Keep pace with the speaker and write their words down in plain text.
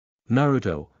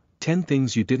Naruto, 10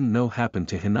 Things You Didn't Know Happened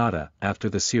to Hinata After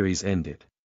the Series Ended.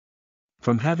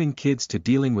 From having kids to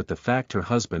dealing with the fact her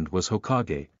husband was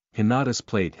Hokage, Hinata's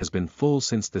plate has been full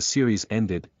since the series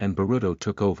ended and Boruto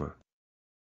took over.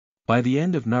 By the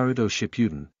end of Naruto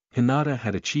Shippuden, Hinata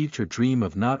had achieved her dream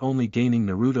of not only gaining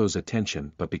Naruto's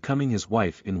attention but becoming his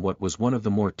wife in what was one of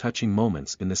the more touching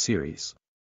moments in the series.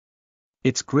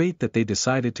 It's great that they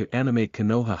decided to animate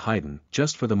Konoha Hiden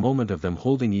just for the moment of them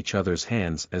holding each other's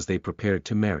hands as they prepared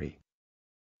to marry.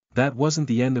 That wasn't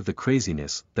the end of the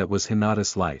craziness that was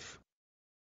Hinata's life.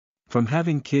 From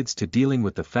having kids to dealing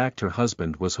with the fact her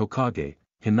husband was Hokage,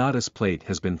 Hinata's plate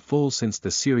has been full since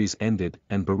the series ended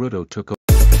and Boruto took over.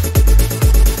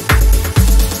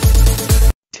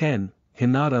 10.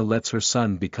 Hinata lets her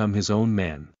son become his own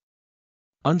man.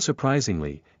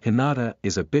 Unsurprisingly, Hinata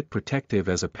is a bit protective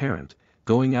as a parent,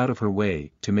 going out of her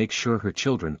way to make sure her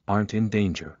children aren't in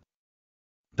danger.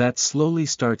 That slowly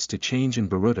starts to change in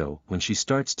Boruto when she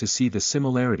starts to see the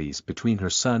similarities between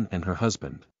her son and her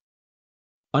husband.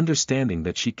 Understanding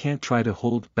that she can't try to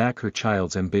hold back her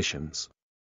child's ambitions.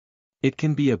 It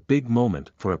can be a big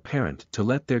moment for a parent to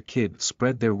let their kid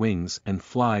spread their wings and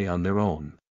fly on their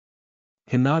own.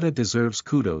 Hinata deserves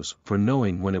kudos for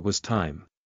knowing when it was time.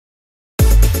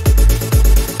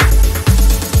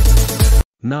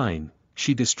 9.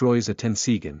 She destroys a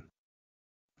Tenseigan.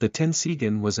 The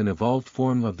Tenseigan was an evolved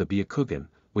form of the Byakugan,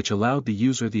 which allowed the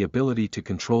user the ability to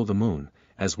control the moon,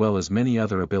 as well as many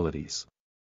other abilities.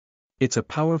 It's a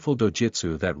powerful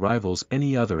dojutsu that rivals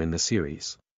any other in the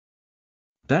series.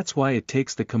 That's why it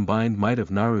takes the combined might of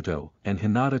Naruto and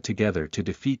Hinata together to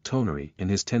defeat Tonari in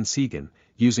his Tenseigan,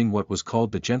 using what was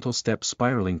called the gentle step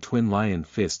spiraling twin lion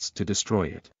fists to destroy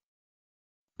it.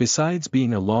 Besides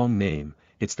being a long name,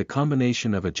 it's the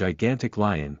combination of a gigantic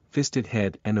lion, fisted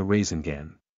head and a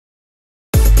Rasengan.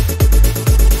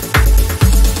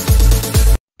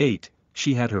 8.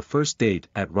 She had her first date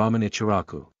at Ramen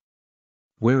Ichiraku.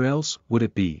 Where else would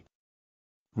it be?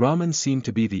 Ramen seemed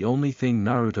to be the only thing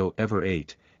Naruto ever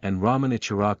ate, and Ramen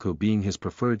Ichiraku being his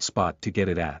preferred spot to get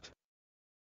it at.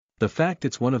 The fact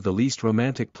it's one of the least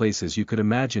romantic places you could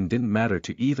imagine didn't matter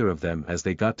to either of them as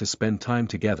they got to spend time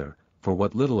together, for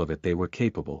what little of it they were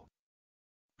capable.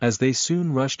 As they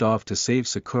soon rushed off to save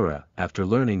Sakura after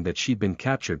learning that she'd been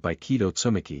captured by Kido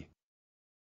Tsumaki.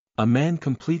 A man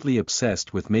completely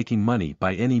obsessed with making money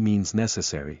by any means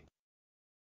necessary.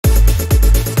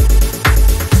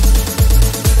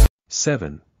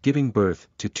 7. Giving birth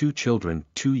to 2 children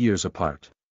 2 years apart.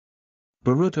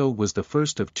 Boruto was the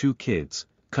first of 2 kids,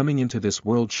 coming into this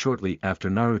world shortly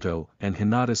after Naruto and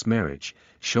Hinata's marriage,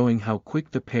 showing how quick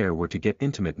the pair were to get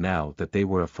intimate now that they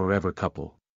were a forever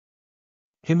couple.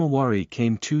 Himawari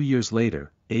came 2 years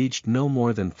later, aged no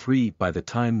more than 3 by the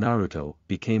time Naruto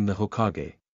became the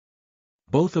Hokage.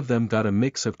 Both of them got a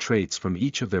mix of traits from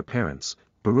each of their parents,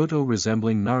 Boruto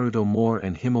resembling Naruto more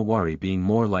and Himawari being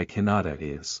more like Hinata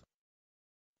is.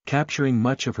 Capturing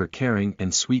much of her caring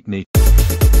and sweet nature.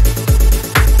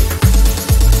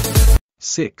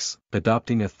 6.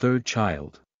 Adopting a 3rd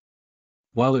child.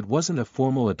 While it wasn't a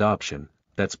formal adoption,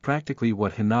 that's practically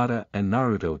what Hinata and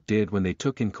Naruto did when they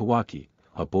took in Kawaki,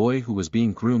 a boy who was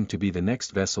being groomed to be the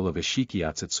next vessel of Ishiki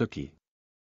Otsutsuki.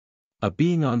 A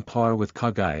being on par with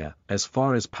Kaguya as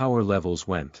far as power levels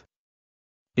went.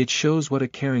 It shows what a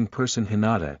caring person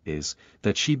Hinata is,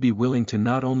 that she'd be willing to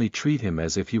not only treat him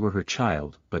as if he were her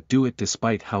child but do it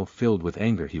despite how filled with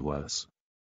anger he was.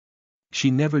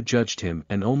 She never judged him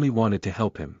and only wanted to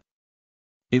help him.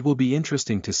 It will be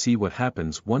interesting to see what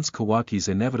happens once Kawaki's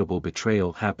inevitable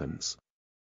betrayal happens.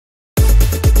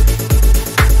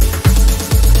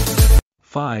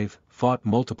 5. Fought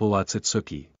multiple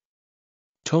Otsutsuki.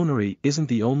 Tonari isn't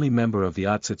the only member of the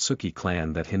Otsutsuki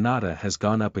clan that Hinata has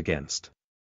gone up against.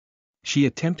 She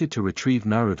attempted to retrieve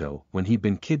Naruto when he'd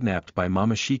been kidnapped by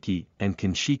Momoshiki and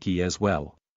Kinshiki as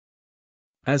well.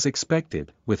 As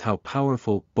expected, with how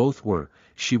powerful both were,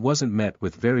 she wasn't met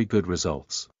with very good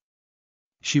results.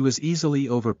 She was easily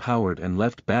overpowered and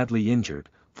left badly injured,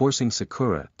 forcing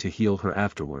Sakura to heal her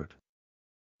afterward.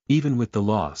 Even with the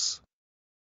loss.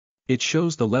 It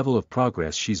shows the level of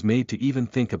progress she's made to even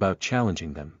think about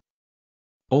challenging them.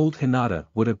 Old Hinata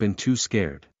would have been too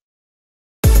scared.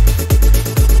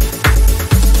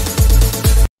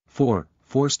 4.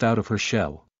 Forced out of her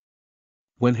shell.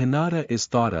 When Hinata is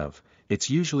thought of, it's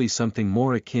usually something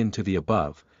more akin to the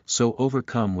above, so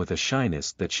overcome with a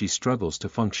shyness that she struggles to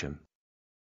function.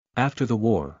 After the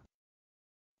war,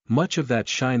 much of that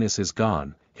shyness is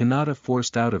gone, Hinata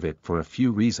forced out of it for a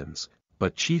few reasons,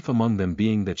 but chief among them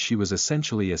being that she was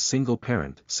essentially a single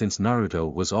parent since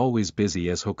Naruto was always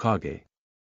busy as Hokage.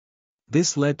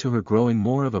 This led to her growing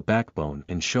more of a backbone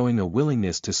and showing a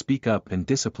willingness to speak up and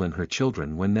discipline her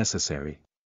children when necessary.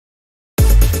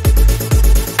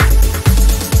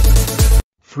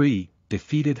 3.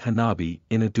 Defeated Hanabi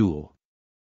in a duel.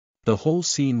 The whole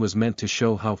scene was meant to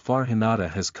show how far Hinata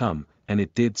has come, and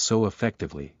it did so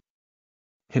effectively.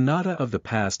 Hinata of the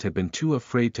past had been too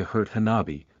afraid to hurt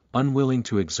Hanabi, unwilling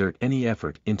to exert any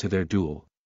effort into their duel,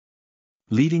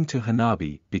 leading to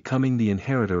Hanabi becoming the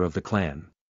inheritor of the clan.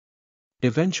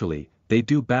 Eventually, they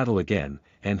do battle again,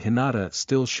 and Hinata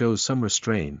still shows some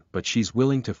restraint, but she's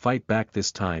willing to fight back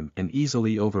this time and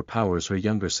easily overpowers her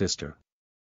younger sister,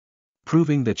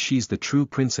 proving that she's the true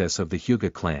princess of the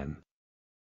Hyuga clan.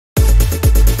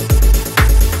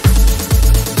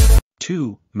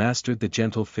 2. Mastered the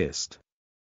gentle fist.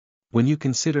 When you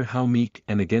consider how meek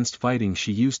and against fighting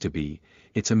she used to be,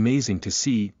 it's amazing to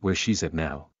see where she's at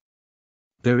now.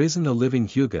 There isn't a living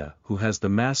Hyuga who has the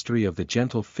mastery of the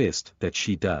gentle fist that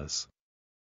she does.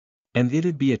 And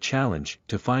it'd be a challenge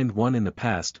to find one in the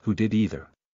past who did either.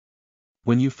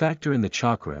 When you factor in the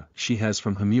chakra she has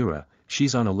from Hamura,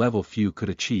 she's on a level few could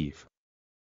achieve.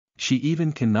 She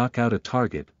even can knock out a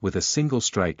target with a single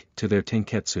strike to their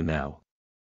tenketsu now,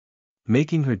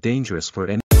 making her dangerous for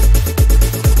any.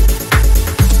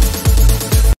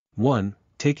 1.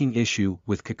 Taking issue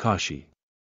with Kakashi.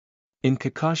 In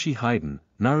Kakashi Hiden,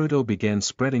 Naruto began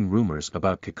spreading rumors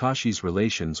about Kakashi's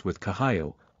relations with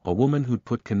Kahayo, a woman who'd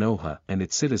put Konoha and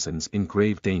its citizens in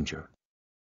grave danger.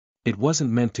 It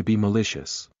wasn't meant to be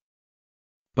malicious,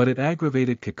 but it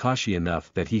aggravated Kakashi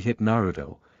enough that he hit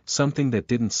Naruto, something that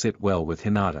didn't sit well with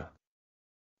Hinata.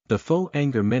 The faux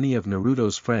anger many of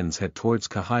Naruto's friends had towards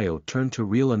Kahayo turned to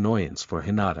real annoyance for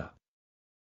Hinata.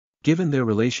 Given their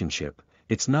relationship,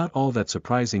 it's not all that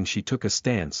surprising she took a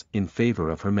stance in favor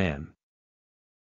of her man.